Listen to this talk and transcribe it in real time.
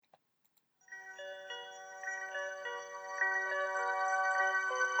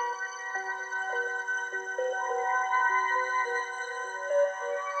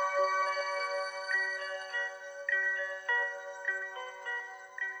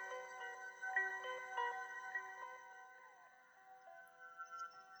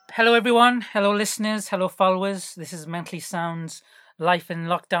Hello, everyone. Hello, listeners. Hello, followers. This is Mentally Sound's Life in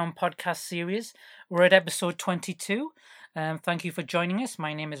Lockdown podcast series. We're at episode 22. Thank you for joining us.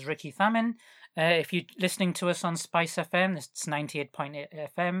 My name is Ricky Thamin. If you're listening to us on Spice FM, it's 98.8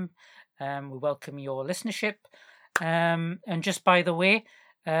 FM. We welcome your listenership. And just by the way,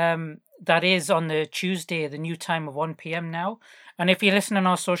 that is on the Tuesday, the new time of 1 p.m. now. And if you listen on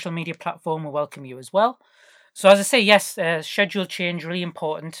our social media platform, we welcome you as well. So as I say, yes, schedule change, really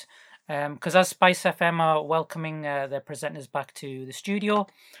important, because as Spice FM are welcoming their presenters back to the studio,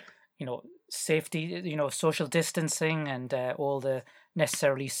 safety, social distancing and all the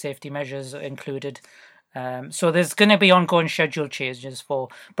necessarily safety measures included. So there's going to be ongoing schedule changes but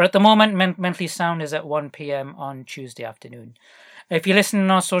at the moment, Mentally Sound is at 1 p.m. on Tuesday afternoon. If you listen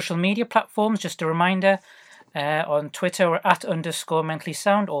on our social media platforms, just a reminder, on Twitter, we're @_Mentally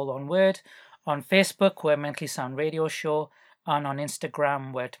Sound, all one word. On Facebook, we're Mentally Sound Radio Show. And on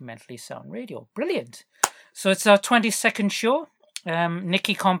Instagram, we're Mentally Sound Radio. Brilliant. So it's our 22nd show.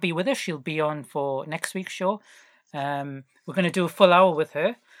 Nikki can't be with us. She'll be on for next week's show. We're going to do a full hour with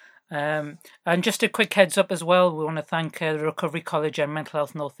her. And just a quick heads up as well, we want to thank the Recovery College and Mental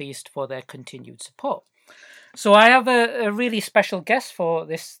Health Northeast for their continued support. So I have a really special guest for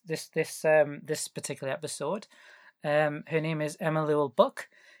this particular episode. Her name is Emma Llewellyn-Buck.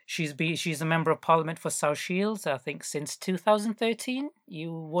 She's a member of Parliament for South Shields, I think, since 2013.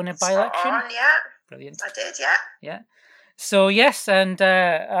 You won a by-election? Yeah. Brilliant. I did, yeah. Yeah. So, yes, and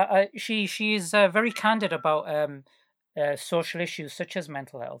she is very candid about social issues such as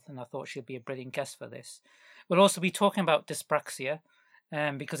mental health, and I thought she'd be a brilliant guest for this. We'll also be talking about dyspraxia,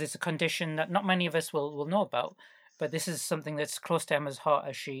 because it's a condition that not many of us will know about, but this is something that's close to Emma's heart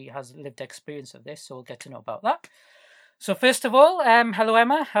as she has lived experience of this, so we'll get to know about that. So first of all, hello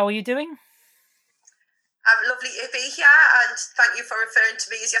Emma, how are you doing? I'm lovely to be here, and thank you for referring to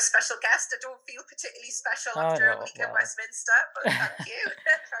me as your special guest. I don't feel particularly special after a week in Westminster, but thank you.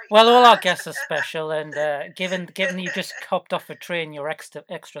 Well, all our guests are special, and given you just hopped off a train, you're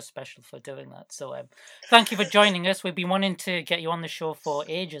extra special for doing that. So thank you for joining us. We've been wanting to get you on the show for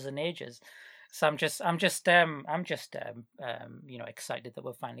ages and ages. So I'm just excited that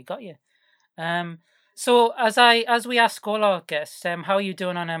we've finally got you. So as we ask all our guests, how are you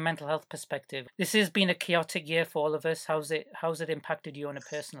doing on a mental health perspective? This has been a chaotic year for all of us. How's it impacted you on a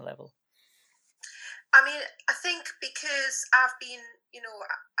personal level? I mean, I think because I've been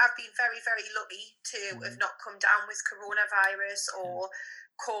very, very lucky to have not come down with coronavirus or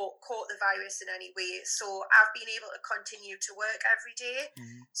caught the virus in any way. So I've been able to continue to work every day.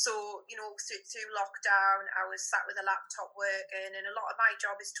 So, through lockdown, I was sat with a laptop working, and a lot of my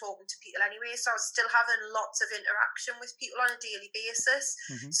job is talking to people anyway. So I was still having lots of interaction with people on a daily basis.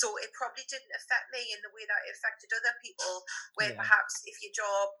 So it probably didn't affect me in the way that it affected other people, where perhaps if your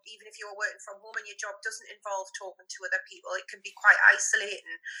job, even if you're working from home and your job doesn't involve talking to other people, it can be quite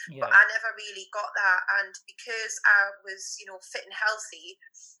isolating. But I never really got that. And because I was, fit and healthy,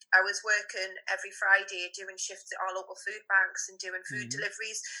 I was working every Friday doing shifts at our local food banks and doing food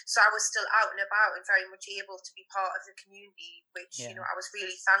deliveries. So I was still out and about and very much able to be part of the community, which, I was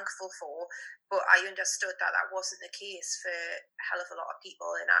really thankful for. But I understood that wasn't the case for a hell of a lot of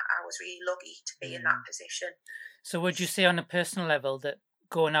people. And I was really lucky to be in that position. So would you say on a personal level that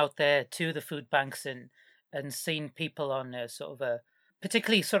going out there to the food banks and seeing people on a sort of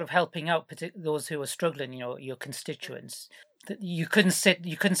particularly sort of helping out those who are struggling, your constituents, you couldn't sit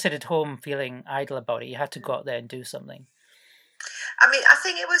at home feeling idle about it. You had to go out there and do something. I mean, I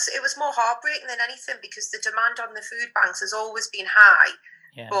think it was more heartbreaking than anything, because the demand on the food banks has always been high.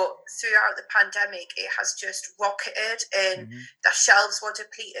 But throughout the pandemic, it has just rocketed, and the shelves were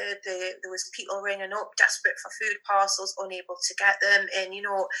depleted. There was people ringing up, desperate for food parcels, unable to get them. And,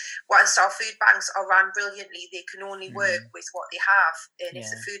 whilst our food banks are run brilliantly, they can only work with what they have. And if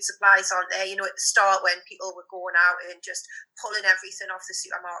the food supplies aren't there, at the start when people were going out and just pulling everything off the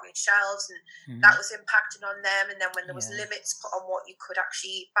supermarket shelves, and that was impacting on them. And then when there was limits put on what you could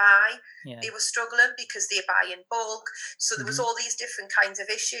actually buy, they were struggling because they buy in bulk. So there was all these different kinds of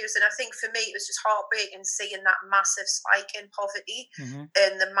issues, and I think for me it was just heartbreaking seeing that massive spike in poverty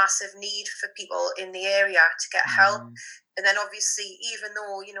and the massive need for people in the area to get help. And then obviously, even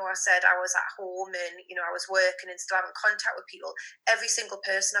though I said I was at home and I was working and still having contact with people, every single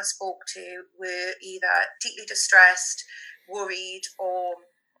person I spoke to were either deeply distressed, worried, or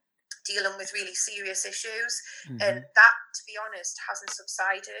dealing with really serious issues. And that, to be honest, hasn't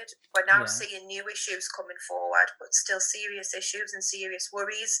subsided. We're now seeing new issues coming forward, but still serious issues and serious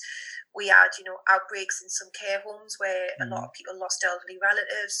worries. We had, outbreaks in some care homes where a lot of people lost elderly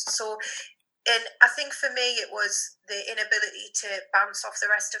relatives. So And I think for me, it was the inability to bounce off the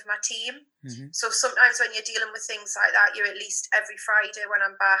rest of my team. Mm-hmm. So sometimes when you're dealing with things like that, you're at least every Friday when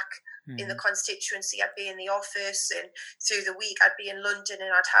I'm back in the constituency, I'd be in the office, and through the week I'd be in London,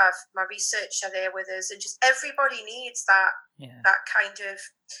 and I'd have my researcher there with us, and just everybody needs that that kind of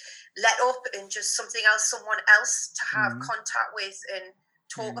let up and just something else, someone else to have contact with and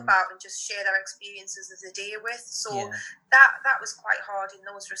talk about and just share their experiences of the day with. So that was quite hard in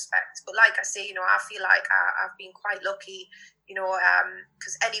those respects. But like I say, I feel like I've been quite lucky,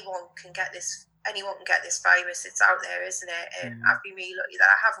 because anyone can get this virus. It's out there, isn't it? And I've been really lucky that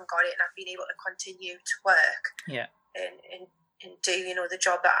I haven't got it, and I've been able to continue to work and do the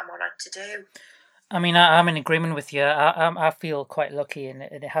job that I'm honoured to do. I mean, I'm in agreement with you. I feel quite lucky, and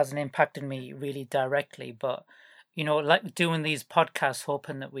it hasn't impacted me really directly, but like doing these podcasts,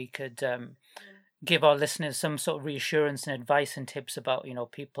 hoping that we could give our listeners some sort of reassurance and advice and tips about,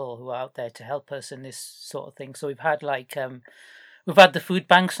 people who are out there to help us in this sort of thing. So we've had we've had the food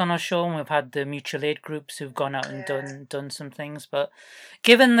banks on our show, and we've had the mutual aid groups who've gone out and done some things. But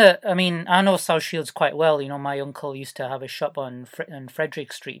given that, I mean, I know South Shields quite well. My uncle used to have a shop on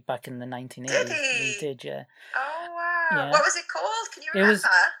Frederick Street back in the 1980s. Did he? He did, yeah. Oh, wow. Yeah. What was it called? Can you remember?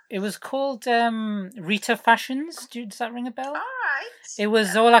 It was called Rita Fashions. Does that ring a bell? All right. It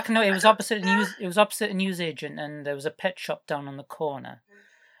was all I can know. It was opposite a newsagent, and there was a pet shop down on the corner.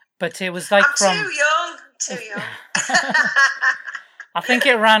 But it was like I'm too young. I think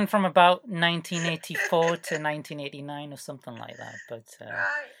it ran from about 1984 to 1989 or something like that. But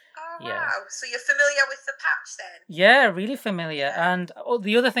right. Oh, wow. So you're familiar with the patch then? Yeah, really familiar. And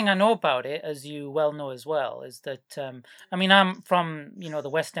the other thing I know about it, as you well know as well, is that I'm from the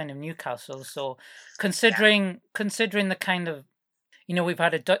West End of Newcastle. So considering the kind of we've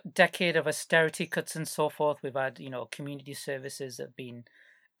had a decade of austerity cuts and so forth. We've had community services that have been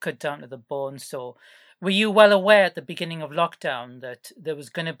cut down to the bone. So were you well aware at the beginning of lockdown that there was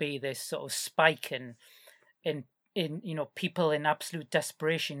going to be this sort of spike in people in absolute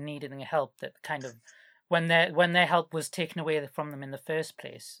desperation needing help, that kind of when their help was taken away from them in the first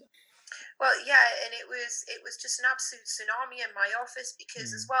place? Well, yeah, and it was just an absolute tsunami in my office,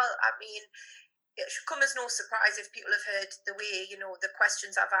 because as well, I mean, it should come as no surprise if people have heard the way, the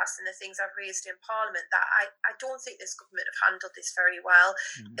questions I've asked and the things I've raised in Parliament, that I don't think this government have handled this very well.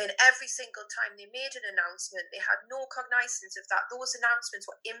 And every single time they made an announcement, they had no cognizance of that. Those announcements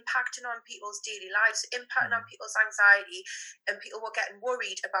were impacting on people's daily lives, impacting on people's anxiety, and people were getting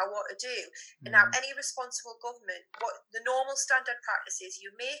worried about what to do. And now any responsible government, what the normal standard practice is,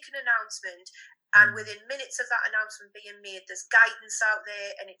 you make an announcement, and within minutes of that announcement being made, there's guidance out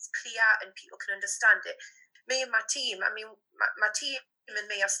there and it's clear and people can understand it. Me and my team, my team and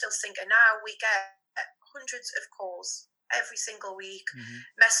me are still thinking now. We get hundreds of calls every single week,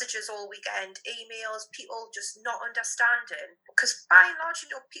 messages all weekend, emails, people just not understanding. Because by and large,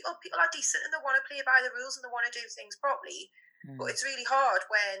 people are decent and they want to play by the rules and they want to do things properly. But it's really hard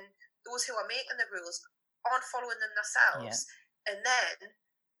when those who are making the rules aren't following them themselves. And then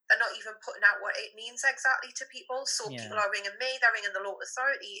they're not even putting out what it means exactly to people. So people are ringing me, they're ringing the local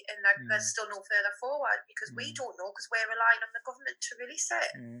authority, and there's still no further forward because we don't know, because we're relying on the government to release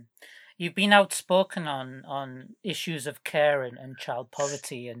it. You've been outspoken on issues of care and child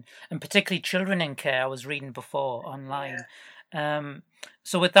poverty and particularly children in care. I was reading before online.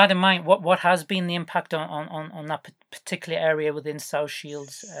 So with that in mind, what has been the impact on that particular area within South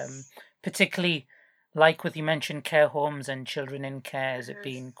Shields, particularly like what you mentioned, care homes and children in care? Has it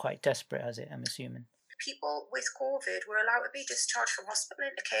been quite desperate, has it, I'm assuming? People with COVID were allowed to be discharged from hospital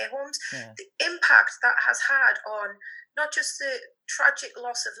into care homes. The impact that has had on not just the tragic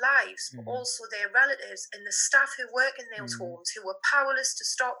loss of lives, but also their relatives and the staff who work in those homes, who were powerless to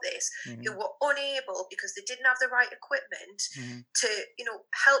stop this, who were unable because they didn't have the right equipment to,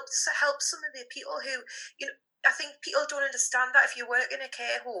 help some of the people who, I think people don't understand that if you work in a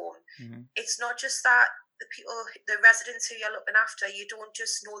care home, it's not just that the residents who you're looking after, you don't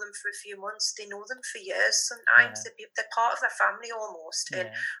just know them for a few months, they know them for years. Sometimes they're part of their family almost. And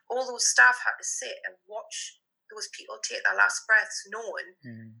all those staff had to sit and watch those people take their last breaths, knowing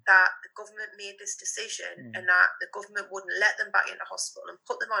that the government made this decision and that the government wouldn't let them back into hospital and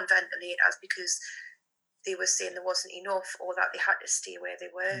put them on ventilators because they were saying there wasn't enough, or that they had to stay where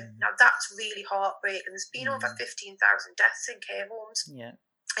they were. Now that's really heartbreaking. There's been over 15,000 deaths in care homes.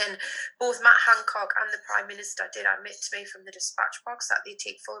 And both Matt Hancock and the Prime Minister did admit to me from the dispatch box that they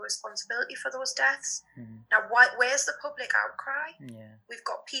take full responsibility for those deaths. Now, where's the public outcry? We've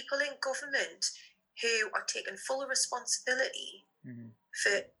got people in government who are taking full responsibility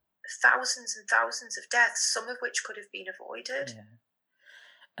for thousands and thousands of deaths, some of which could have been avoided.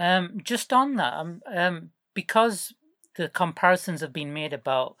 Just on that, because the comparisons have been made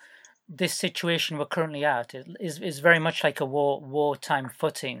about this situation we're currently at is very much like a wartime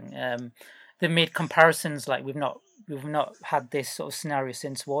footing. They've made comparisons like we've not had this sort of scenario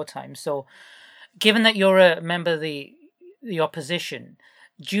since wartime. So, given that you're a member of the opposition,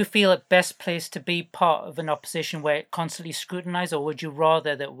 do you feel it best placed to be part of an opposition where it constantly scrutinised, or would you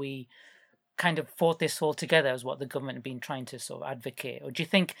rather that we kind of fought this all together as what the government have been trying to sort of advocate? Or do you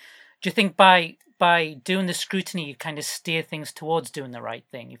think by doing the scrutiny you kind of steer things towards doing the right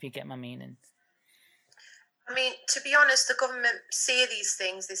thing, if you get my meaning? I mean, to be honest, the government say these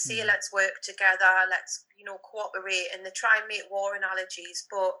things. They say, let's work together, let's, cooperate, and they try and make war analogies,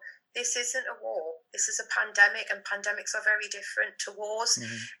 but this isn't a war. This is a pandemic, and pandemics are very different to wars.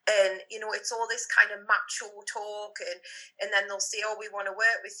 And, it's all this kind of macho talk, and then they'll say, oh, we want to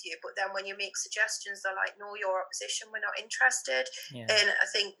work with you. But then when you make suggestions, they're like, no, you're opposition, we're not interested. And I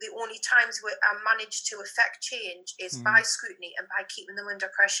think the only times we manage to affect change is by scrutiny and by keeping them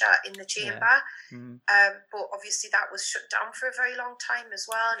under pressure in the chamber. But obviously that was shut down for a very long time as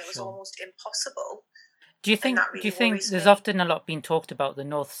well, and it was almost impossible. Do you think there's often a lot being talked about the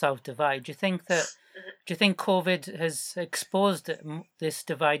North-South divide? Do you think COVID has exposed this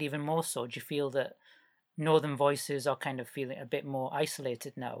divide even more so? Do you feel that Northern voices are kind of feeling a bit more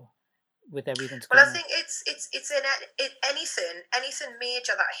isolated now with everything going on? Well, I think it's in anything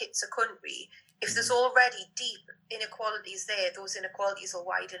major that hits a country. If there's already deep inequalities there, those inequalities will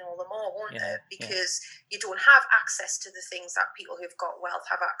widen all the more, won't they? Because you don't have access to the things that people who've got wealth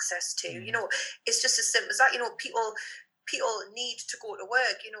have access to. It's just as simple as that. People need to go to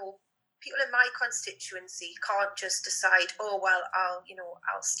work. People in my constituency can't just decide, oh, well,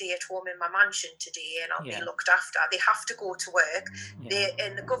 I'll stay at home in my mansion today and I'll be looked after. They have to go to work.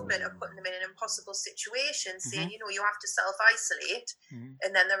 And the government are putting them in an impossible situation, saying, you have to self-isolate. And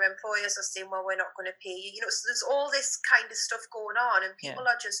then their employers are saying, well, we're not going to pay you. So there's all this kind of stuff going on, and people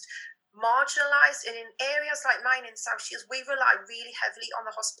are just marginalised. And in areas like mine in South Shields, we rely really heavily on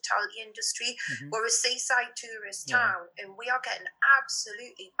the hospitality industry. We're a seaside tourist town, and we are getting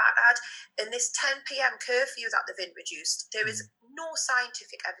absolutely battered. And this 10 p.m. curfew that they've introduced, there is no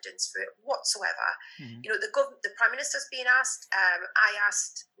scientific evidence for it whatsoever. The Prime Minister's been asked. I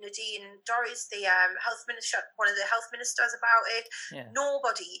asked Nadine Dorries, the health minister, one of the health ministers, about it.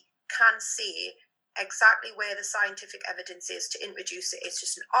 Nobody can say exactly where the scientific evidence is to introduce it. It's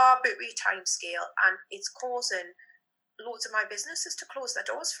just an arbitrary timescale, and it's causing loads of my businesses to close their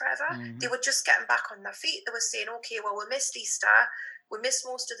doors forever. They were just getting back on their feet. They were saying, okay, well, we missed Easter, we missed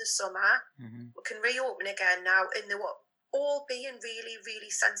most of the summer, we can reopen again now. And they were all being really,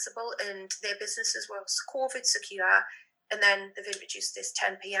 really sensible, and their businesses were COVID secure. And then they've introduced this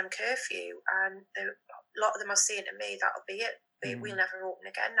 10 p.m. curfew, and a lot of them are saying to me, that'll be it. We'll never open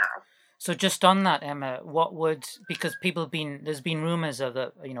again now. So just on that, Emma, because there's been rumours of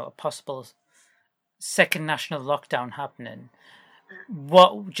a possible second national lockdown happening.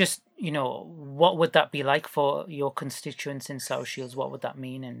 What would that be like for your constituents in South Shields? What would that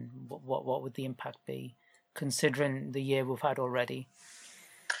mean, and what would the impact be, considering the year we've had already?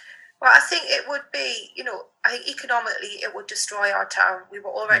 Well, I think it would be, I think economically it would destroy our town. We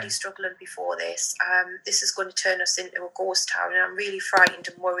were already struggling before this. This is going to turn us into a ghost town, and I'm really frightened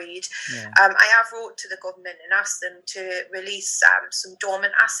and worried. I have wrote to the government and asked them to release some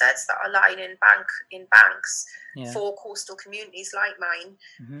dormant assets that are lying in banks for coastal communities like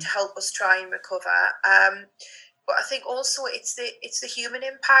mine to help us try and recover. But I think also it's the human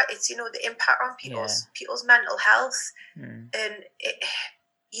impact. It's the impact on people's mental health, and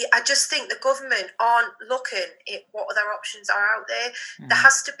I just think the government aren't looking at what other options are out there. There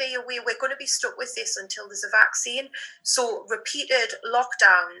has to be a way. We're going to be stuck with this until there's a vaccine. So repeated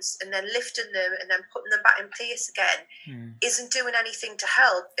lockdowns and then lifting them and then putting them back in place again isn't doing anything to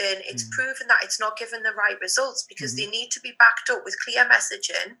help. And it's proven that it's not giving the right results, because they need to be backed up with clear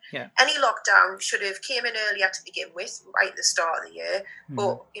messaging. Any lockdown should have came in earlier to begin with, right at the start of the year.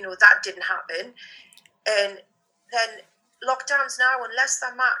 But, that didn't happen. And then lockdowns now, unless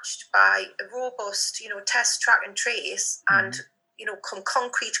they're matched by a robust, test, track and trace and,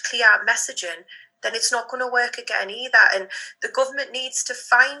 concrete, clear messaging, then it's not going to work again either. And the government needs to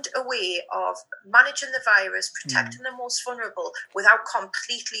find a way of managing the virus, protecting the most vulnerable without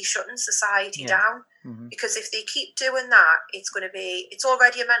completely shutting society down. Because if they keep doing that, it's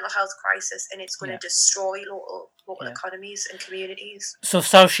already a mental health crisis, and it's going to destroy local economies and communities. So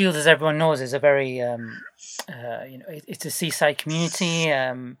South Shields, as everyone knows, is a very, it's a seaside community.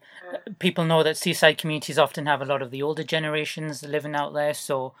 People know that seaside communities often have a lot of the older generations living out there.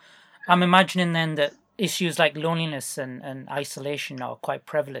 So I'm imagining then that issues like loneliness and isolation are quite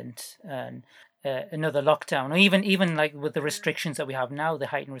prevalent, and another lockdown, or even like with the restrictions that we have now, the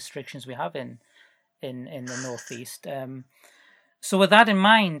heightened restrictions we have in the Northeast. So with that in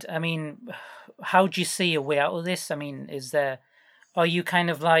mind, I mean, how do you see a way out of this? I mean, are you kind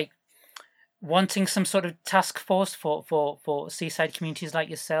of like wanting some sort of task force for seaside communities like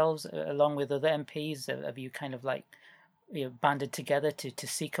yourselves, along with other MPs? Have you kind of like banded together to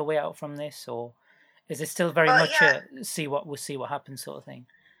seek a way out from this, or is it still very much see what happens sort of thing?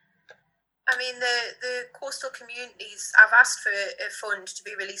 I mean, the coastal communities, I've asked for a fund to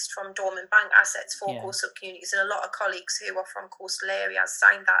be released from dormant bank assets for coastal communities, and a lot of colleagues who are from coastal areas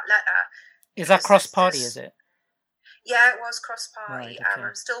signed that letter. Is that cross-party, is it? Yeah, it was cross-party. Right, okay.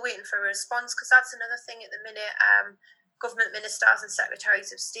 I'm still waiting for a response, because that's another thing at the minute. Government ministers and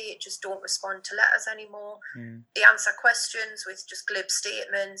secretaries of state just don't respond to letters anymore. They answer questions with just glib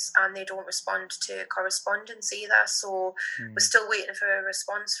statements, and they don't respond to correspondence either. So we're still waiting for a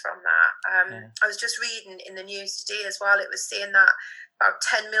response from that. I was just reading in the news today as well. It was saying that about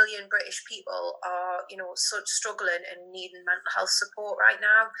 10 million British people are, struggling and needing mental health support right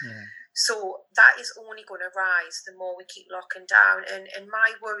now. So that is only going to rise the more we keep locking down. And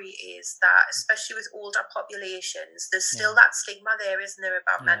my worry is that, especially with older populations, there's still that stigma there, isn't there,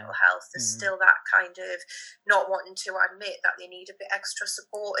 about mental health? There's still that kind of not wanting to admit that they need a bit extra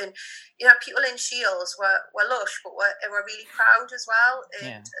support. And, people in Shields were lush, but were really proud as well.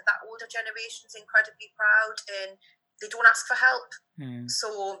 And that older generation's incredibly proud, and they don't ask for help.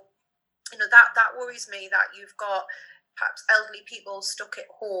 So, that worries me, that you've got perhaps elderly people stuck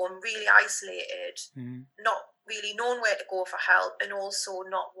at home, really isolated, not really knowing where to go for help, and also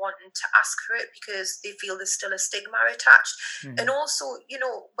not wanting to ask for it because they feel there's still a stigma attached. And also,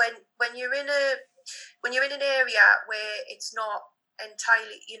 when you're in an area where it's not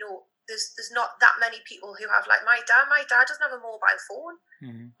entirely, there's not that many people who have, like my dad doesn't have a mobile phone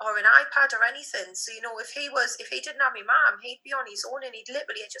or an iPad or anything. So, if he didn't have my mum, he'd be on his own, and he'd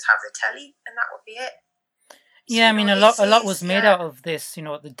literally just have the telly, and that would be it. Yeah, I mean, a lot was made out of this, the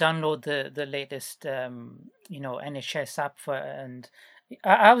download the latest, NHS app and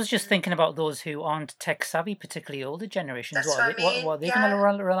I was just thinking about those who aren't tech savvy, particularly older generations. What are they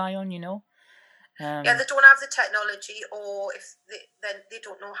going to rely on, they don't have the technology, or if then they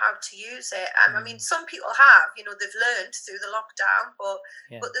don't know how to use it. I mean, some people have, they've learned through the lockdown, but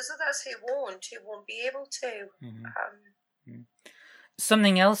there's others who won't be able to.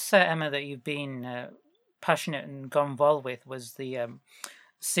 Something else, Emma, that you've been passionate and got involved with was the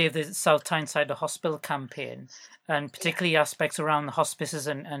Save the South Tyneside Hospital campaign, and particularly aspects around the hospices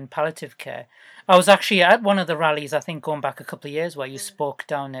and palliative care. I was actually at one of the rallies, I think going back a couple of years, where you spoke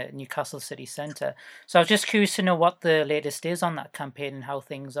down at Newcastle City Centre. So I was just curious to know what the latest is on that campaign and how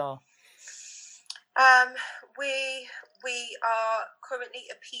things are. We are currently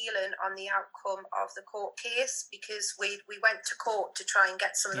appealing on the outcome of the court case, because we went to court to try and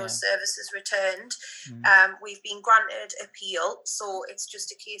get some of those services returned. We've been granted appeal, so it's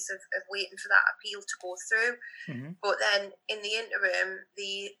just a case of waiting for that appeal to go through. But then in the interim,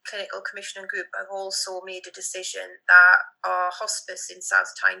 the Clinical Commissioning Group have also made a decision that our hospice in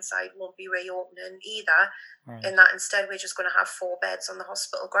South Tyneside won't be reopening either, and that instead we're just going to have 4 beds on the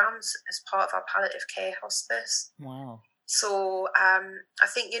hospital grounds as part of our palliative care hospice. Wow. So I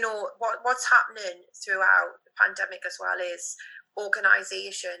think, what's happening throughout the pandemic as well is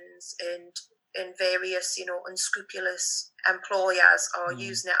organisations and various, unscrupulous employers are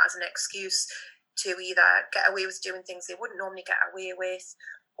using it as an excuse to either get away with doing things they wouldn't normally get away with,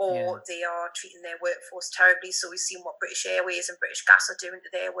 or they are treating their workforce terribly. So we've seen what British Airways and British Gas are doing to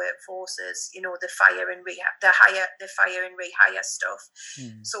their workforces, the fire and rehire stuff.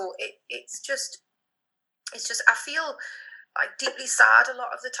 So it's just I feel like deeply sad a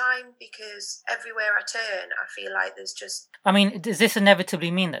lot of the time, because everywhere I turn, I feel like there's just... I mean, does this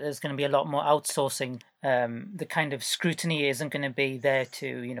inevitably mean that there's going to be a lot more outsourcing? The kind of scrutiny isn't going to be there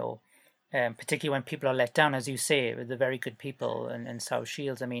to, particularly when people are let down, as you say, with the very good people and South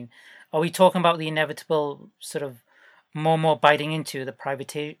Shields. I mean, are we talking about the inevitable sort of more biting into the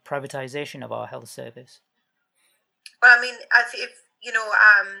privatisation of our health service? Well, I mean,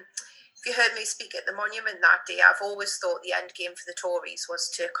 if you heard me speak at the monument that day, I've always thought the end game for the Tories was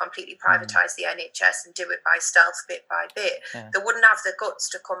to completely privatise the NHS and do it by stealth, bit by bit. They wouldn't have the guts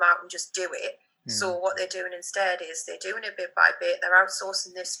to come out and just do it. So what they're doing instead is they're doing it bit by bit. They're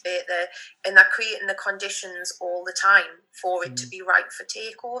outsourcing this bit, and they're creating the conditions all the time for it to be ripe for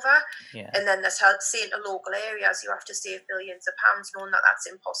takeover. Yeah. And then they're saying to local areas, you have to save billions of pounds, knowing that that's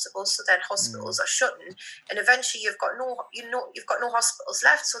impossible. So then hospitals are shutting, and eventually you've got no hospitals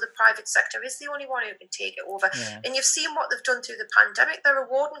left. So the private sector is the only one who can take it over. Yeah. And you've seen what they've done through the pandemic. They're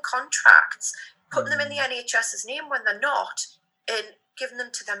awarding contracts, putting them in the NHS's name when they're not, and giving them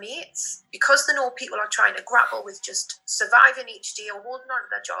to their mates because they know people are trying to grapple with just surviving each day or holding on to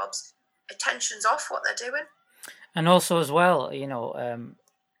their jobs. Attention's off what they're doing. And also as well,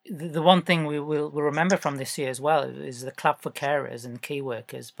 the one thing we'll remember from this year as well is the clap for carers and key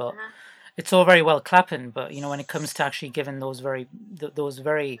workers. But it's all very well clapping, but when it comes to actually giving those very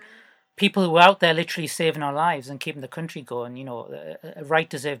people who are out there literally saving our lives and keeping the country going, a right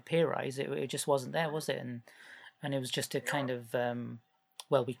deserved pay rise, it just wasn't there, was it? And it was just a kind of,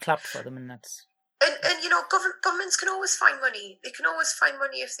 we clapped for them, and that's... And governments can always find money. They can always find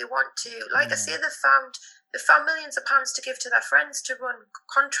money if they want to. Like I say, they found millions of pounds to give to their friends to run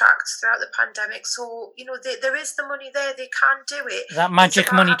contracts throughout the pandemic. So, there is the money there. They can do it. That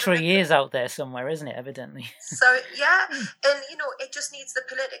magic money tree is out there somewhere, isn't it, evidently? So, yeah. And, it just needs the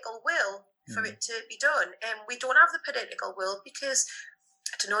political will for it to be done. And we don't have the political will because...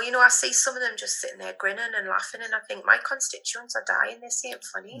 I don't know, I see some of them just sitting there grinning and laughing, and I think my constituents are dying. This ain't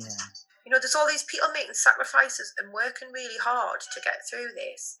funny. Yeah. There's all these people making sacrifices and working really hard to get through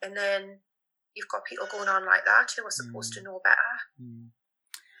this, and then you've got people going on like that who are supposed to know better.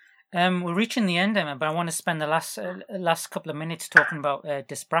 We're reaching the end, Emma, but I want to spend the last couple of minutes talking about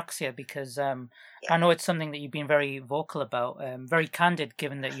dyspraxia because I know it's something that you've been very vocal about, very candid,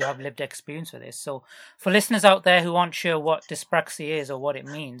 given that you have lived experience with this. So for listeners out there who aren't sure what dyspraxia is or what it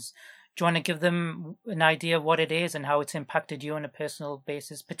means, do you want to give them an idea of what it is and how it's impacted you on a personal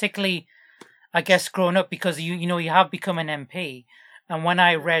basis, particularly, I guess, growing up, because you have become an MP, and when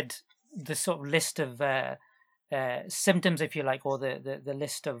I read the sort of list of symptoms, if you like, or the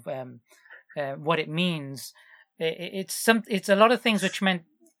list of what it means, it's a lot of things which meant,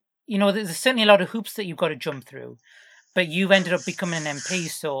 there's certainly a lot of hoops that you've got to jump through, but you've ended up becoming an MP,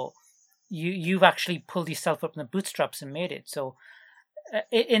 so you've actually pulled yourself up in the bootstraps and made it. So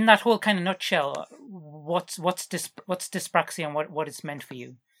in that whole kind of nutshell, what's dyspraxia and what it's meant for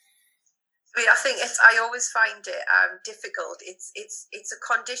you? I mean, I always find it difficult. It's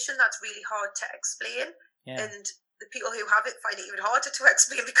a condition that's really hard to explain. Yeah. And the people who have it find it even harder to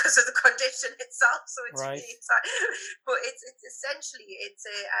explain because of the condition itself. So it's right. But it's essentially a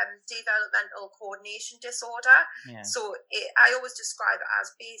developmental coordination disorder. Yeah. So I always describe it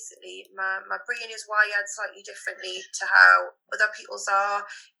as basically my brain is wired slightly differently to how other people's are.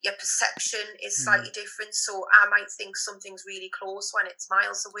 Your perception is slightly different. So I might think something's really close when it's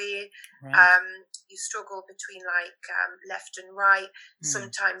miles away. Right. You struggle between left and right.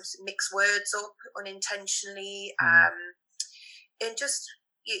 Sometimes mix words up unintentionally. And just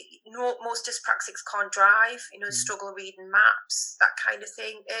most dyspraxics can't drive. Struggle reading maps, that kind of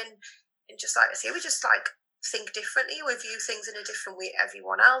thing. And just like I say, we just think differently. We view things in a different way to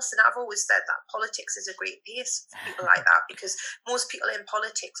everyone else. And I've always said that politics is a great place for people like that, because most people in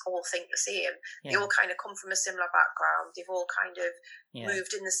politics all think the same. Yeah. They all kind of come from a similar background. They've all kind of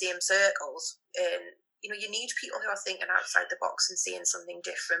moved in the same circles. And you need people who are thinking outside the box and seeing something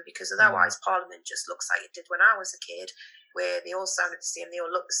different, because otherwise Parliament just looks like it did when I was a kid, where they all sounded the same, they all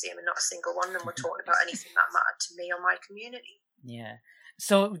looked the same, and not a single one of them were talking about anything that mattered to me or my community. Yeah.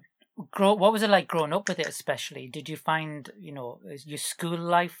 So what was it like growing up with it, especially? Did you find, your school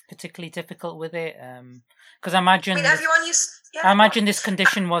life particularly difficult with it? Because I imagine... I imagine this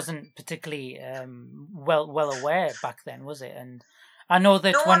condition wasn't particularly well aware back then, was it? And I know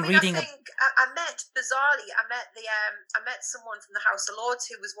that I met someone from the House of Lords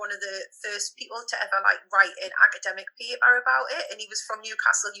who was one of the first people to ever write an academic paper about it, and he was from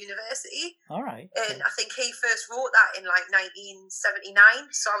Newcastle University. All right. And I think he first wrote that in 1979.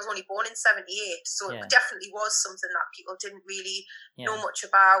 So I was only born in 78. So it definitely was something that people didn't really know much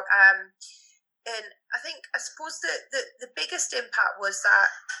about. And I suppose the biggest impact was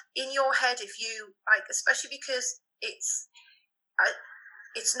that in your head, if you especially because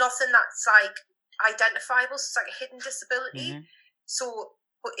it's nothing that's identifiable, so it's like a hidden disability. So,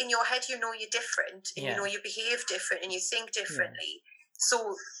 but in your head, you're different, and you behave different, and you think differently. So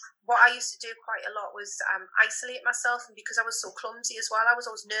what I used to do quite a lot was isolate myself, and because I was so clumsy as well, I was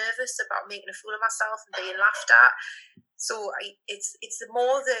always nervous about making a fool of myself and being laughed at. So it's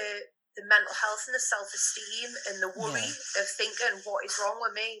more the mental health and the self-esteem and the worry of thinking, what is wrong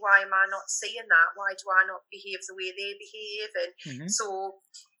with me? Why am I not seeing that? Why do I not behave the way they behave? And so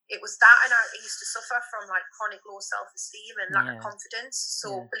it was that, and I used to suffer from like chronic low self-esteem and lack of confidence.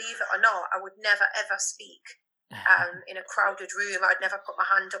 So believe it or not, I would never ever speak in a crowded room. I'd never put my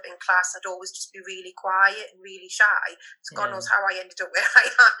hand up in class. I'd always just be really quiet and really shy. So God knows how I ended up where I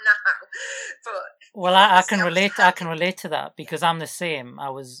am now. But well, I can relate. I can relate to that because I'm the same. I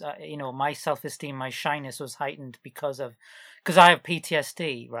was, my self-esteem, my shyness was heightened because I have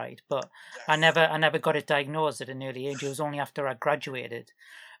PTSD, right? But I never got it diagnosed at an early age. It was only after I graduated.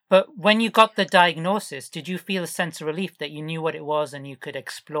 But when you got the diagnosis, did you feel a sense of relief that you knew what it was and you could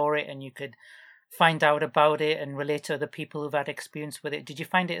explore it and you could find out about it and relate to other people who've had experience with it? Did you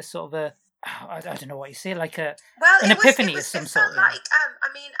find it as sort of I don't know what you say, like an epiphany of some sort? Like,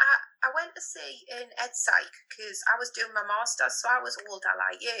 I went to see in EdPsych because I was doing my master's, so I was older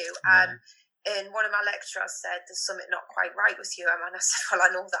like you. And one of my lecturers said, there's something not quite right with you, Emma. And I said, well, I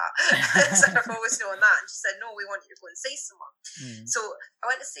know that. So I've always known that. And she said, no, we want you to go and see someone. So I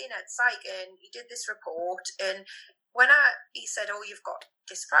went to see an EdPsych, and he did this report. And when he said, oh, you've got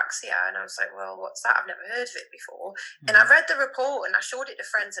dyspraxia, and I was like, well, what's that? I've never heard of it before. And I read the report, and I showed it to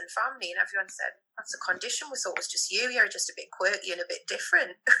friends and family, and everyone said, that's a condition. We thought it was just you're just a bit quirky and a bit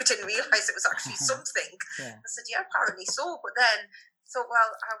different. We didn't realise it was actually something. I said, yeah, apparently so. But then thought,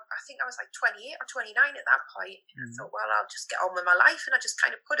 well, I think I was like 28 or 29 at that point. I thought, well, I'll just get on with my life, and I just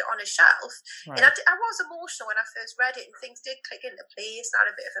kind of put it on a shelf. And I was emotional when I first read it, and things did click into place, and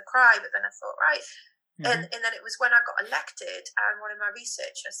I had a bit of a cry, but then I thought, right. And then it was when I got elected, and one of my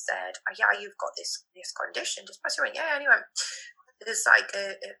researchers said, oh, yeah, you've got this condition, dyspraxia. I went, yeah. And he went, there's like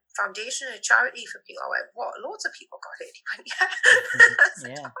a foundation and a charity for people. I went, what? Loads of people got it. He went, yeah. I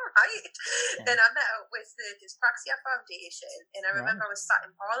said, all right. And I met up with the Dyspraxia Foundation, and I remember I was sat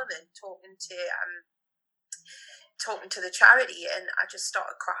in Parliament talking to the charity, and I just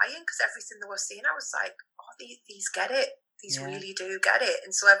started crying because everything they were saying, I was like, oh, these get it. These really do get it. And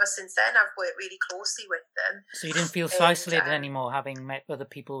so ever since then, I've worked really closely with them. So you didn't feel so isolated anymore, having met other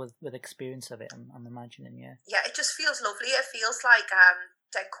people with experience of it, I'm imagining, Yeah, it just feels lovely. It feels like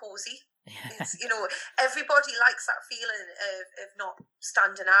dead cozy. It's, everybody likes that feeling of not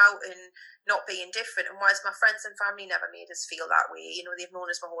standing out and not being different. And whereas my friends and family never made us feel that way, they've known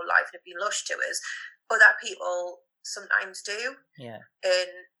us my whole life and have been lush to us, other people sometimes do.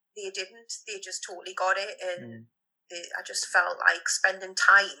 And they didn't. They just totally got it. And I just felt like spending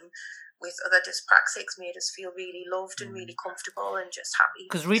time with other dyspraxics made us feel really loved and really comfortable and just happy.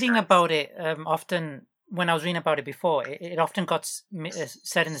 Because reading about it, often, when I was reading about it before, it often got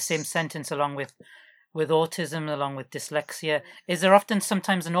said in the same sentence along with autism, along with dyslexia. Is there often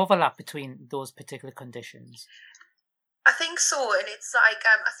sometimes an overlap between those particular conditions? I think so, and it's like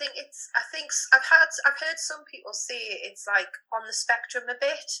I've heard some people say it's like on the spectrum a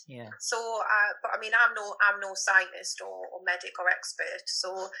bit. So, but I mean, I'm no scientist or medic or expert,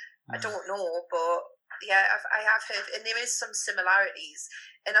 so I don't know. But yeah, I have heard, and there is some similarities.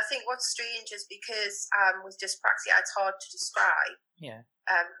 And I think what's strange is because with dyspraxia, it's hard to describe.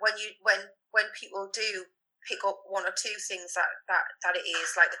 When people do pick up one or two things that it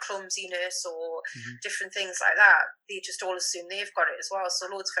is, like the clumsiness or different things like that, they just all assume they've got it as well. So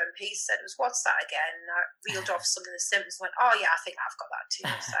loads of MPs said, what's that again? And I reeled off some of the symptoms and went, oh yeah, I think I've got that too.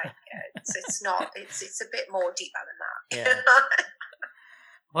 It's like, it's a bit more deeper than that.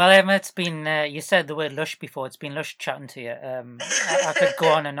 Well, Emma, it's been, you said the word lush before, it's been lush chatting to you. I could go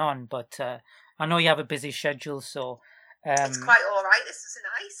on and on, but I know you have a busy schedule, so it's quite all right. This is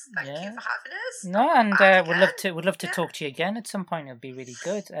nice. Thank you for having us. No, and we'd love to talk to you again at some point. It'd be really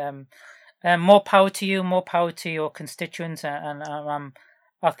good. More power to you. More power to your constituents. And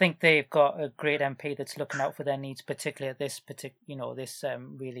I think they've got a great MP that's looking out for their needs, particularly at this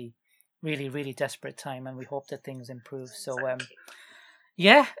really, really, really desperate time. And we hope that things improve. So,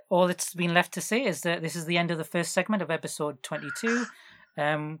 all that's been left to say is that this is the end of the first segment of episode 22.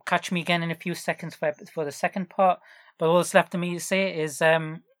 Catch me again in a few seconds for the second part. But all that's left for me to say is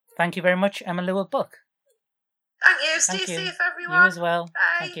thank you very much, Emma Llewellyn-Buck. Thank you. Stay safe, everyone. You as well. Bye.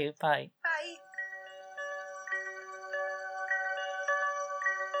 Thank you. Bye. Bye.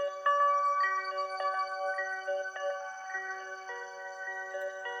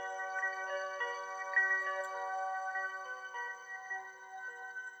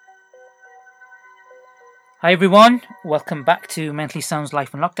 Hi everyone, welcome back to Mentally Sound's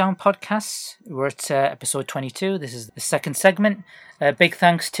Life in Lockdown podcast. We're at episode 22. This is the second segment. Big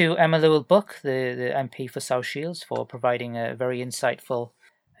thanks to Emma Llewellyn-Buck, the MP for South Shields, for providing a very insightful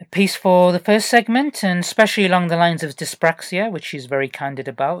piece for the first segment, and especially along the lines of dyspraxia, which she's very candid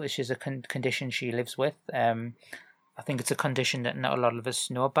about, which is a condition she lives with. I think it's a condition that not a lot of us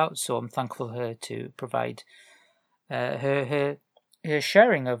know about, so I'm thankful for her to provide her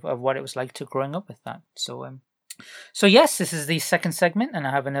sharing of what it was like to growing up with that. So yes, this is the second segment, and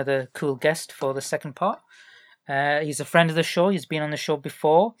I have another cool guest for the second part. He's a friend of the show. He's been on the show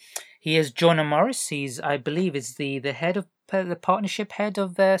before. He is Jonah Morris. I believe, is the head of the partnership head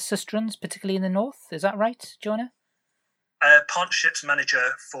of Sustrans, particularly in the north. Is that right, Jonah? Partnerships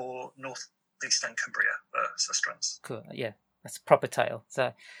manager for North Eastern Cumbria, Sustrans. Cool. Yeah, that's a proper title.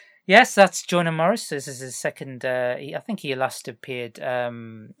 So, yes, that's Jonah Morris. This is his second. I think he last appeared a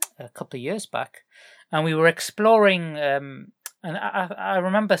couple of years back, and we were exploring. And I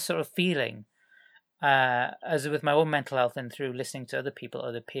remember sort of feeling, as with my own mental health and through listening to other people,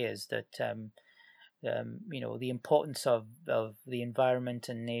 other peers, that the importance of the environment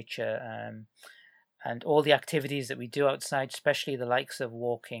and nature, and all the activities that we do outside, especially the likes of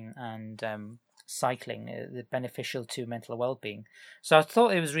walking and cycling, are beneficial to mental well-being. So I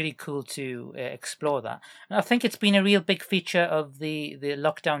thought it was really cool to explore that. And I think it's been a real big feature of the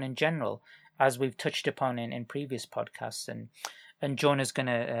lockdown in general, as we've touched upon in previous podcasts, and Jonah's going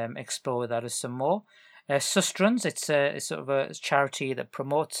to explore that as some more. Sustrans, it's sort of a charity that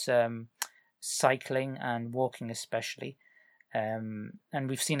promotes cycling and walking especially. And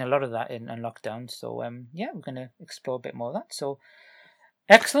we've seen a lot of that in lockdown. So we're going to explore a bit more of that. So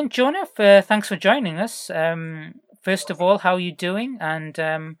excellent, Jonah. Thanks for joining us. First of all, how are you doing?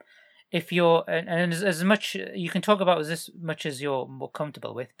 And if you're and as much you can talk about as much as you're more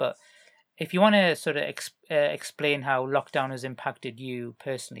comfortable with, but if you want to sort of explain how lockdown has impacted you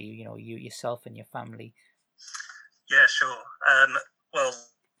personally, you yourself and your family. Yeah, sure. Well,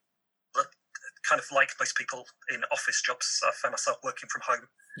 kind of like most people in office jobs, I found myself working from home.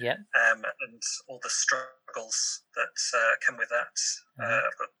 Yeah. And all the struggles that come with that.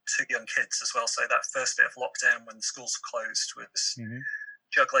 I've got 2 young kids as well, so that first bit of lockdown when schools were closed was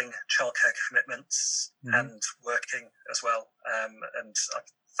juggling childcare commitments and working as well. And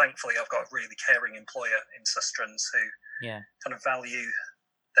thankfully, I've got a really caring employer in Sustrans who kind of value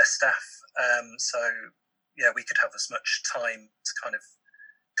their staff. So we could have as much time to kind of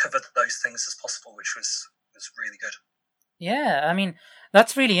cover those things as possible, which was really good. Yeah, I mean,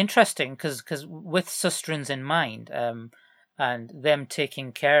 that's really interesting because with Sustrans in mind, and them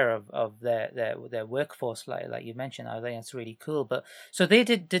taking care of their workforce, like you mentioned, I think that's really cool. But so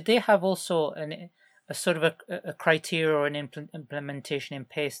did they have also a sort of a criteria or an implementation in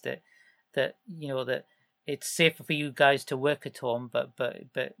place that that it's safer for you guys to work at home, but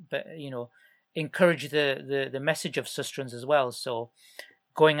encourage the message of Sustrans as well. So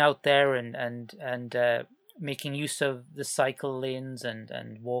going out there and making use of the cycle lanes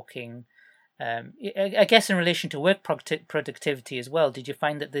and walking. I guess in relation to work productivity as well, did you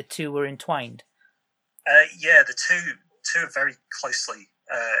find that the two were entwined? The two are very closely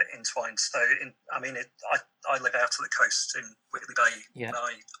entwined. So, I live out of the coast in Whitley Bay. Yeah.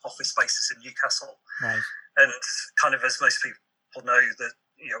 My office space is in Newcastle. Right. And kind of as most people know, that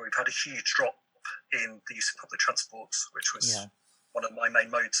we've had a huge drop in the use of public transport, which was one of my main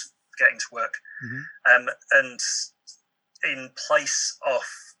modes of getting to work. And in place of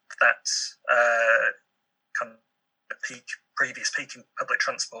that kind of previous peak in public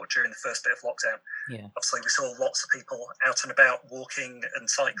transport during the first bit of lockdown, obviously we saw lots of people out and about walking and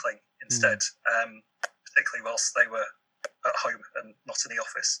cycling instead, particularly whilst they were at home and not in the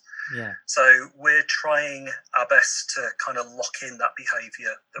office. So we're trying our best to kind of lock in that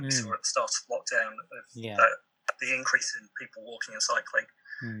behaviour that we saw at the start of lockdown, of the increase in people walking and cycling,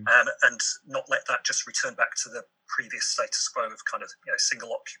 and not let that just return back to the previous status quo of kind of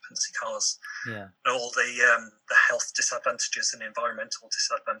single occupancy cars, and all the health disadvantages and environmental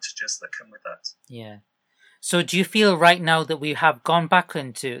disadvantages that come with that. So do you feel right now that we have gone back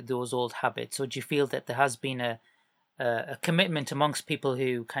into those old habits, or do you feel that there has been a commitment amongst people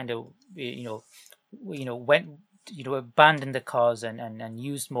who kind of went abandoned the cars and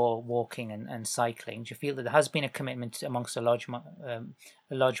used more walking and cycling? Do you feel that there has been a commitment amongst a large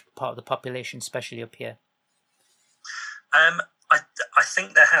part of the population, especially up here? I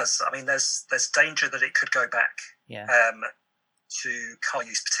think there has. I mean, there's danger that it could go back to car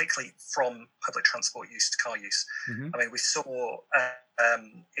use, particularly from public transport use to car use. I mean, we saw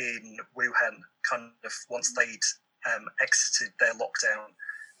in Wuhan, kind of once they'd exited their lockdown,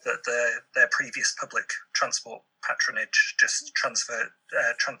 that their previous public transport patronage just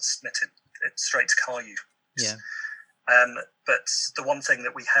transmitted it straight to car use. But the one thing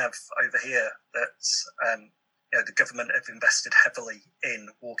that we have over here that the government have invested heavily in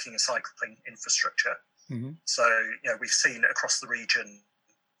walking and cycling infrastructure. So we've seen across the region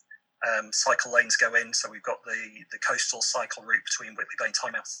cycle lanes go in. So we've got the coastal cycle route between Whitley Bay and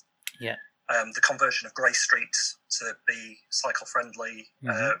Tynemouth. the conversion of Grey Street to be cycle friendly,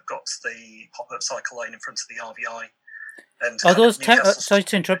 got the pop-up cycle lane in front of the RVI. And are those sorry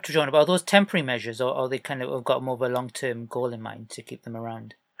to interrupt you, John, but are those temporary measures, or are they kind of have got more of a long-term goal in mind to keep them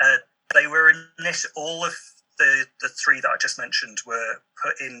around? They were all of the three that I just mentioned were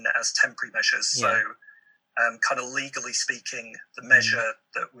put in as temporary measures. Yeah. So, kind of legally speaking, the measure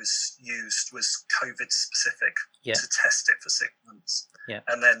that was used was COVID specific to test it for 6 months. Yeah.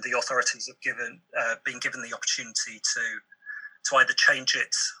 And then the authorities have been given the opportunity to either change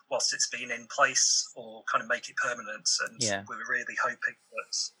it whilst it's been in place or kind of make it permanent. And we were really hoping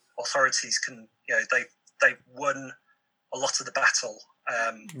that authorities can, they've won a lot of the battle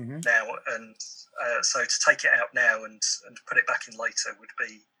now, and so to take it out now and put it back in later would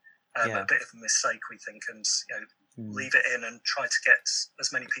be a bit of a mistake, we think, and leave it in and try to get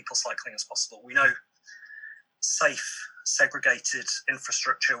as many people cycling as possible. We know safe, segregated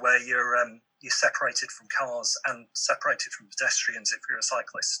infrastructure where you're separated from cars and separated from pedestrians if you're a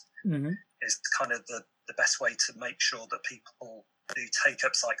cyclist is kind of the best way to make sure that people do take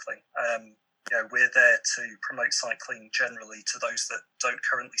up cycling. We're there to promote cycling generally to those that don't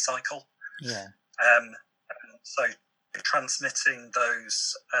currently cycle. Yeah. So transmitting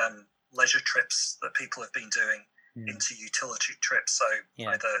those leisure trips that people have been doing into utility trips. So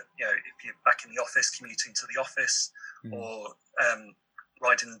either if you're back in the office, commuting to the office, or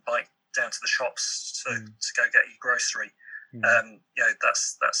riding the bike down to the shops to go get your grocery.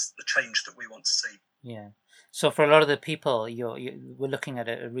 That's the change that we want to see. Yeah. So for a lot of the people, we're looking at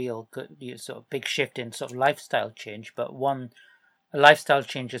a real good sort of big shift in sort of lifestyle change, but a lifestyle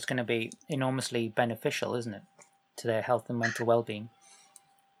change is going to be enormously beneficial, isn't it, to their health and mental well-being?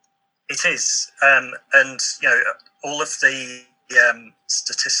 It is, and all of the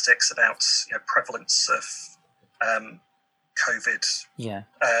statistics about prevalence of COVID,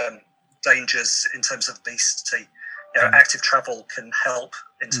 dangers in terms of obesity, active travel can help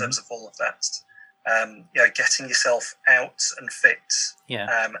in terms of all of that. Getting yourself out and fit,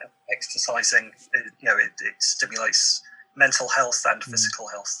 exercising, it stimulates mental health and physical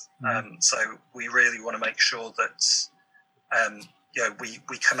health. So we really want to make sure that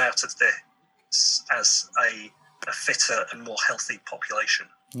we come out of this as a fitter and more healthy population.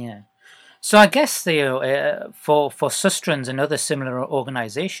 Yeah. So I guess for Sustrans and other similar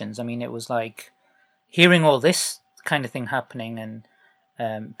organisations, I mean, it was like hearing all this kind of thing happening and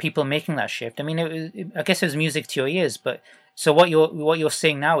people making that shift. I mean, I guess it was music to your ears. But so what you're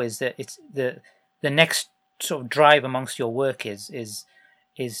saying now is that it's the next sort of drive amongst your work is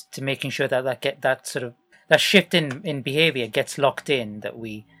to making sure that shift in behaviour gets locked in, that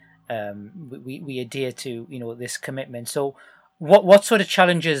we adhere to this commitment. So what sort of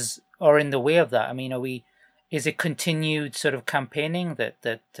challenges are in the way of that? I mean, is it continued sort of campaigning that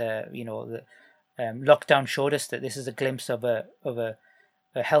lockdown showed us that this is a glimpse of a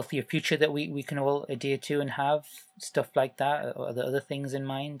healthier future that we can all adhere to and have stuff like that? Or are there other things in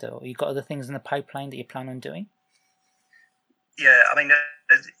mind, or you got other things in the pipeline that you plan on doing? Yeah, I mean,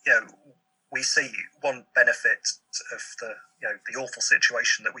 we see one benefit of the awful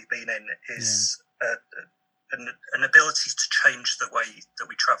situation that we've been in is an ability to change the way that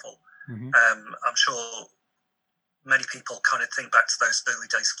we travel. I'm sure many people kind of think back to those early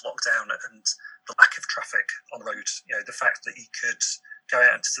days of lockdown and the lack of traffic on the road. The fact that you could go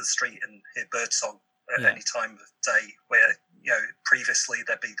out into the street and hear birdsong at any time of day, where previously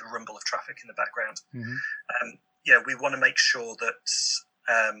there'd be the rumble of traffic in the background. We want to make sure that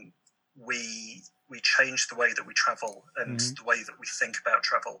we change the way that we travel and the way that we think about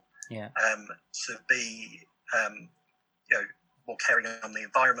travel. To be more caring on the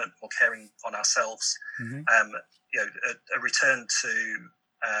environment, more caring on ourselves. A return to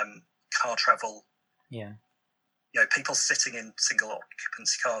car travel. People sitting in single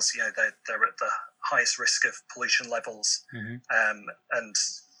occupancy cars, they're at the highest risk of pollution levels, and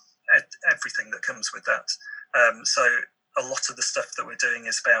everything that comes with that. So a lot of the stuff that we're doing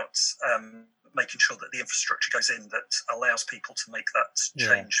is about making sure that the infrastructure goes in that allows people to make that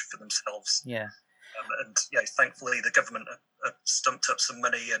change for themselves. And thankfully the government have stumped up some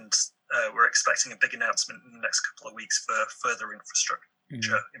money, and we're expecting a big announcement in the next couple of weeks for further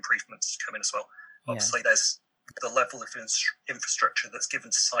infrastructure improvements to come in as well. Obviously, there's the level of infrastructure that's given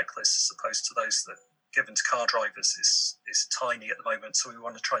to cyclists as opposed to those that are given to car drivers is tiny at the moment. So we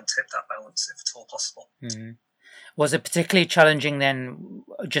want to try and tip that balance if at all possible. Was it particularly challenging then,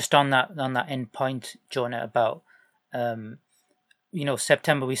 just on that end point, Jonah, about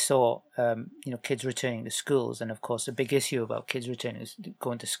September we saw kids returning to schools, and of course a big issue about kids returning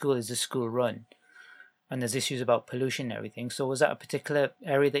going to school is the school run. and there's issues about pollution and everything. So was that a particular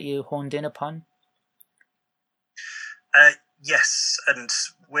area that you honed in upon? Yes, and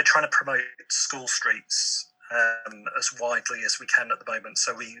we're trying to promote school streets as widely as we can at the moment.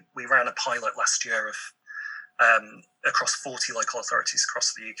 So we ran a pilot last year of across 40 local authorities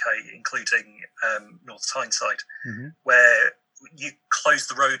across the UK, including North Tyneside, where you close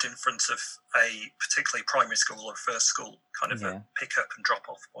the road in front of a particularly primary school or first school, kind of a pick up and drop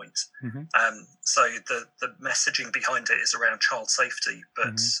off point. So the messaging behind it is around child safety,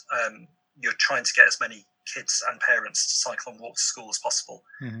 but you're trying to get as many kids and parents to cycle and walk to school as possible.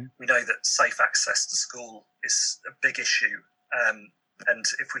 We know that safe access to school is a big issue, and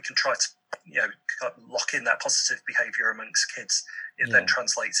if we can try to lock in that positive behaviour amongst kids, it then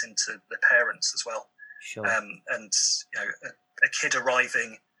translates into the parents as well. Sure. And a kid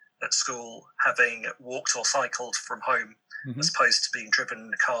arriving at school having walked or cycled from home as opposed to being driven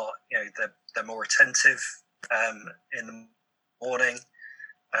in a car, they're more attentive in the morning,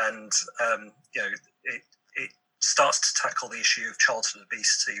 and it starts to tackle the issue of childhood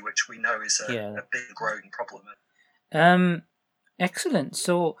obesity, which we know is a big growing problem. Excellent.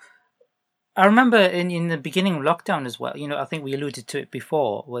 So I remember in the beginning of lockdown as well, I think we alluded to it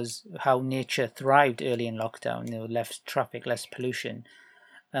before, was how nature thrived early in lockdown, less traffic, less pollution.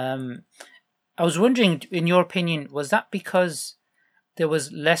 I was wondering, in your opinion, was that because there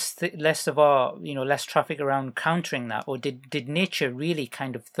was less of our, less traffic around countering that, or did nature really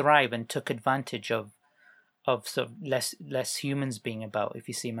kind of thrive and took advantage of sort of less humans being about, if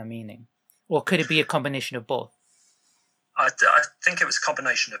you see my meaning? Or could it be a combination of both? I think it was a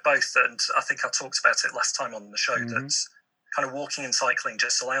combination of both, and I think I talked about it last time on the show, that kind of walking and cycling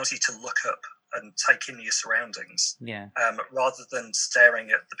just allows you to look up and take in your surroundings, rather than staring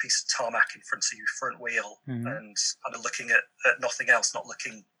at the piece of tarmac in front of your front wheel and kind of looking at nothing else, not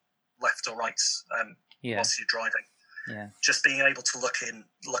looking left or right whilst you're driving. Yeah. Just being able to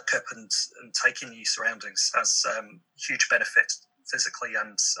look up and take in your surroundings has huge benefit physically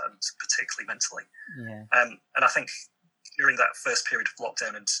and particularly mentally. Yeah. And I think during that first period of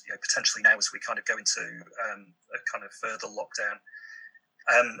lockdown, and potentially now as we kind of go into a kind of further lockdown,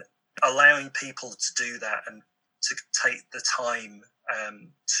 allowing people to do that and to take the time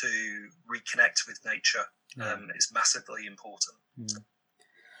to reconnect with nature is massively important.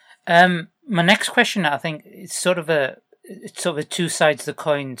 My next question, I think, is sort of a two sides of the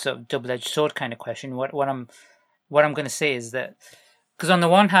coin, sort of double-edged sword kind of question. What I'm going to say is that, because on the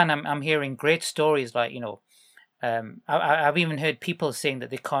one hand, I'm hearing great stories like I've even heard people saying that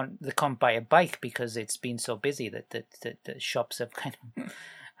they can't buy a bike because it's been so busy that the shops have kind of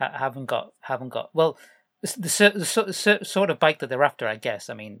haven't got well, the sort of bike that they're after, I guess.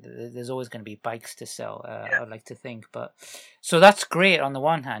 I mean, there's always going to be bikes to sell, I'd like to think. But so that's great on the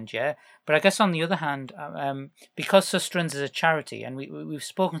one hand, yeah. But I guess on the other hand, because Sustenance is a charity, and we've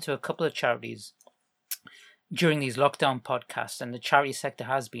spoken to a couple of charities during these lockdown podcasts, and the charity sector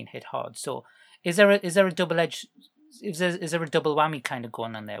has been hit hard. So is there a double edge? Is there a double whammy kind of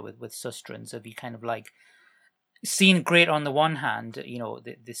going on there with Sustenance? Have you kind of like seen great on the one hand,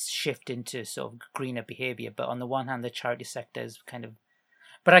 this shift into sort of greener behaviour, but on the one hand, the charity sector is kind of,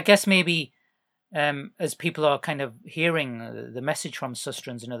 but I guess maybe as people are kind of hearing the message from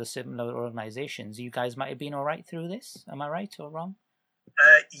Sustenance and other similar organisations, you guys might have been all right through this. Am I right or wrong?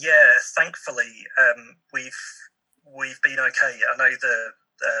 Yeah, thankfully, we've been okay. I know the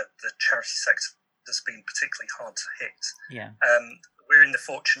charity sector has been particularly hard to hit. Yeah. We're in the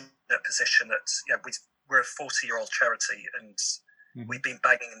fortunate position that we're a 40-year-old charity, and we've been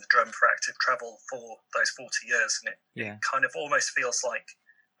banging in the drum for active travel for those 40 years, and it kind of almost feels like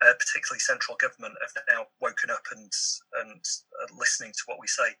particularly central government have now woken up and listening to what we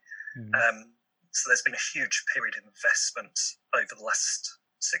say. So there's been a huge period of investment over the last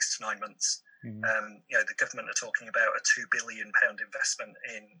 6 to 9 months. The government are talking about a £2 billion investment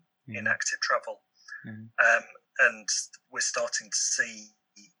in active travel, and we're starting to see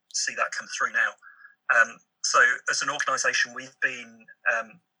that come through now. So as an organisation, we've been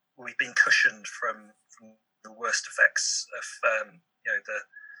cushioned from the worst effects of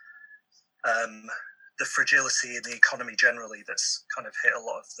the fragility in the economy generally that's kind of hit a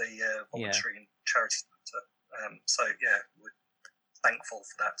lot of the voluntary and charity sector. So we're thankful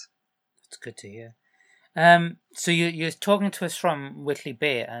for that. That's good to hear. So you're talking to us from Whitley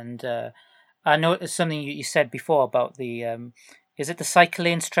Bay, and I know it's something you said before about the is it the cycle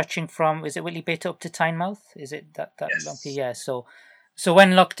lane stretching from, is it Whitley Bay to up to Tynemouth? Is it that yes. long? Yeah. So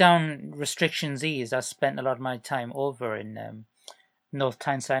when lockdown restrictions eased, I spent a lot of my time over in North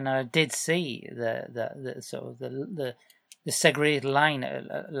Tyneside, and I did see the segregated line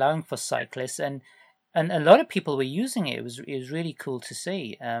allowing for cyclists, and and a lot of people were using it. It was really cool to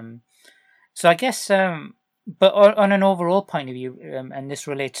see. So I guess, but on an overall point of view, and this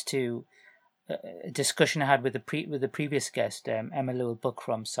relates to a discussion I had with the previous guest, Emma Lewell-Buck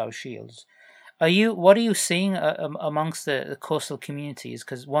from South Shields. What are you seeing amongst the coastal communities?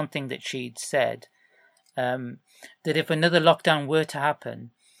 Because one thing that she'd said, that if another lockdown were to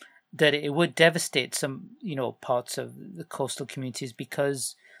happen, that it would devastate some, parts of the coastal communities,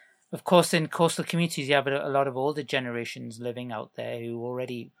 because, of course, in coastal communities you have a lot of older generations living out there who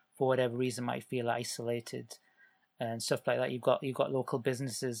already, for whatever reason, might feel isolated and stuff like that. You've got local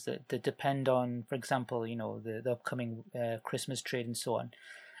businesses that depend on, for example, the upcoming Christmas trade and so on.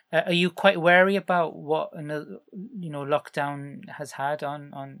 Are you quite wary about what another, lockdown has had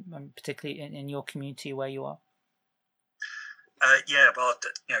on particularly in your community where you are? Well,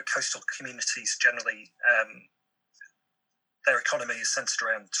 coastal communities generally, their economy is centred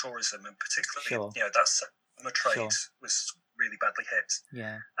around tourism, and particularly, that summer trade was really badly hit.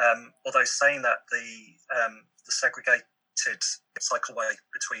 Yeah. Although saying that, the segregated cycleway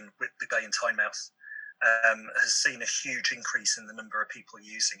between Whitley Bay and Tynemouth has seen a huge increase in the number of people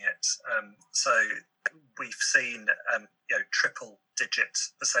using it. So we've seen, triple-digit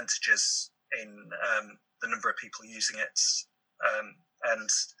percentages in the number of people using it. And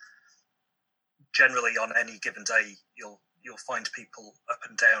generally, on any given day, you'll find people up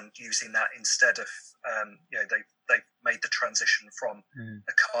and down using that instead of they've made the transition from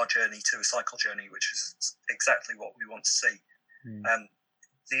a car journey to a cycle journey, which is exactly what we want to see.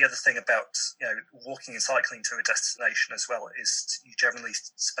 The other thing about walking and cycling to a destination as well is you generally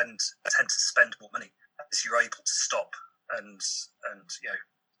tend to spend more money as you're able to stop and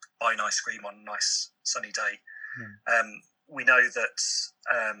buy an ice cream on a nice sunny day. We know that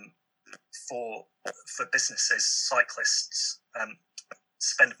for businesses, cyclists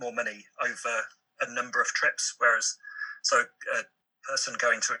spend more money over a number of trips, whereas a person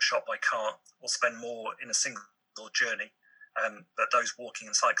going to a shop by car will spend more in a single journey. But those walking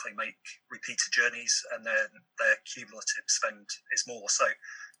and cycling make repeated journeys, and then their cumulative spend is more. So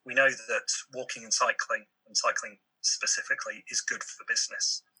we know that walking and cycling specifically is good for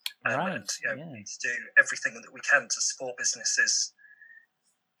business. Right. And we need to do everything that we can to support businesses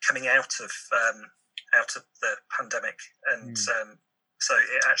coming out of the pandemic, and so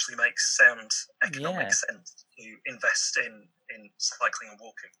it actually makes sound economic sense to invest in cycling and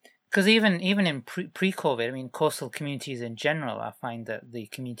walking. Because even in pre-COVID, I mean, coastal communities in general, I find that the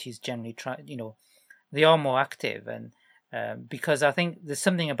communities generally they are more active, and because I think there's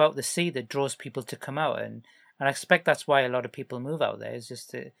something about the sea that draws people to come out, and I expect that's why a lot of people move out there. Is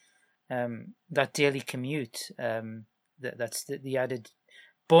just that daily commute. That's the added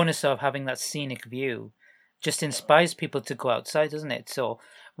bonus of having that scenic view. Just inspires people to go outside, doesn't it? So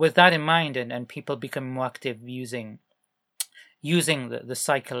with that in mind, and people becoming more active using the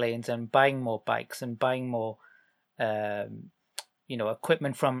cycle lanes and buying more bikes and buying more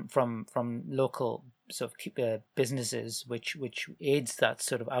equipment from local sort of businesses, which aids that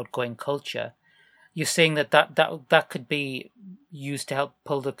sort of outgoing culture. You're saying that could be used to help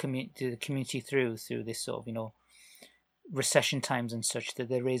pull the community through this sort of recession times and such, that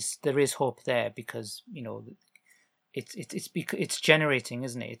there is hope there, because it's generating,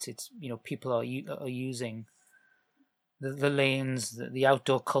 isn't it? It's people are using the lanes, the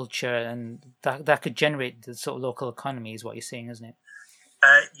outdoor culture, and that could generate the sort of local economy, is what you're saying, isn't it?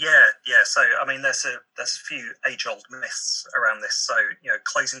 Yeah. So I mean, there's a few age-old myths around this. So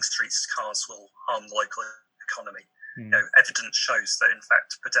closing streets to cars will harm the local economy. Evidence shows that in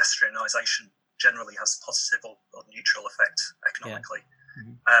fact pedestrianisation generally has a positive or neutral effect economically.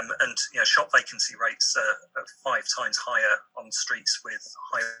 And shop vacancy rates are 5 times higher on streets with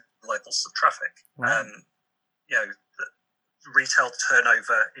higher levels of traffic. Right. Retail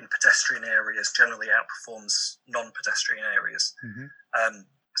turnover in pedestrian areas generally outperforms non-pedestrian areas.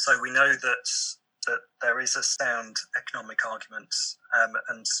 So we know that there is a sound economic argument,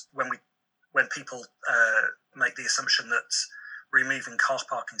 and when people make the assumption that removing car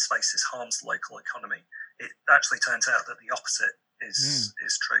parking spaces harms the local economy, it actually turns out that the opposite is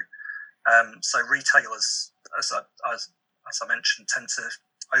true. So retailers, as I mentioned, tend to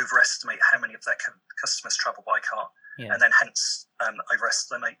overestimate how many of their customers travel by car, and then hence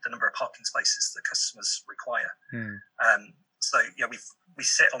overestimate the number of parking spaces that customers require. So we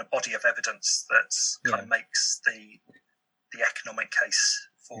sit on a body of evidence that kind of makes the economic case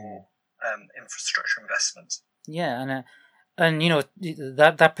for infrastructure investment. Yeah, and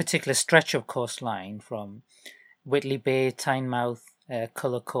that particular stretch of coastline from Whitley Bay, Tynemouth,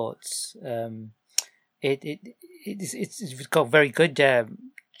 Cullercoats, it's got very good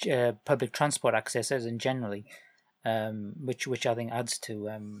public transport access as in generally, which I think adds to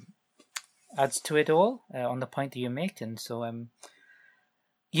it all on the point that you make. And so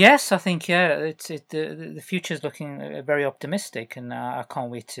yes, I think the future is looking very optimistic, and I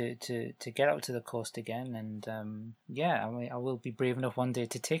can't wait to get out to the coast again. And I will be brave enough one day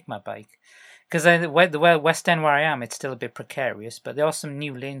to take my bike, because the West End where I am, it's still a bit precarious, but there are some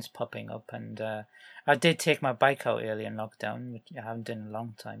new lanes popping up, and I did take my bike out early in lockdown, which I haven't done in a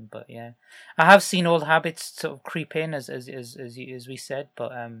long time. But yeah, I have seen old habits sort of creep in, as we said,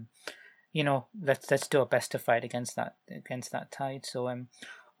 but let's do our best to fight against that tide. So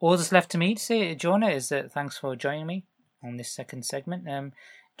all that's left to me to say, Jonah, is that thanks for joining me on this second segment. Do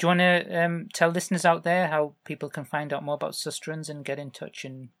you want to tell listeners out there how people can find out more about Susterans and get in touch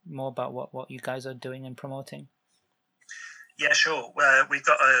and more about what you guys are doing and promoting? Yeah, sure. We've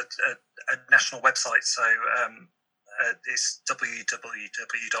got a national website, so it's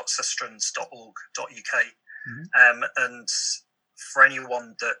www.susterans.org.uk. And for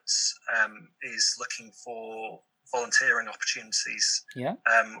anyone that is looking for volunteering opportunities,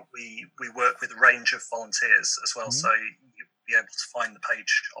 we work with a range of volunteers as well, so you'll be able to find the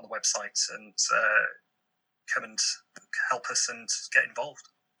page on the website and come and help us and get involved.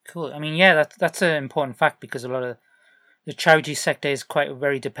 Cool. I mean, that's an important fact, because a lot of the charity sector is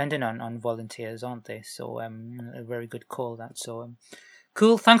very dependent on volunteers, aren't they? So a very good call that. So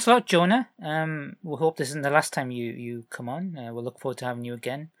cool. Thanks a lot, Jonah. We hope this isn't the last time you come on. We'll look forward to having you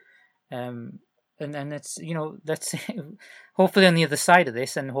again. And it's let's hopefully on the other side of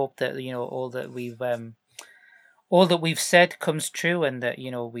this, and hope that all that we've said comes true, and that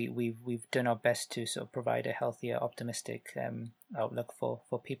we've done our best to sort of provide a healthier, optimistic outlook for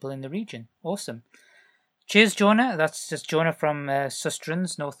people in the region. Awesome. Cheers, Jonah. That's just Jonah from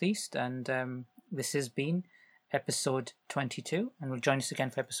Susterans Northeast, and this has been episode 22, and we'll join us again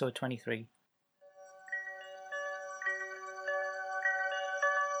for episode 23.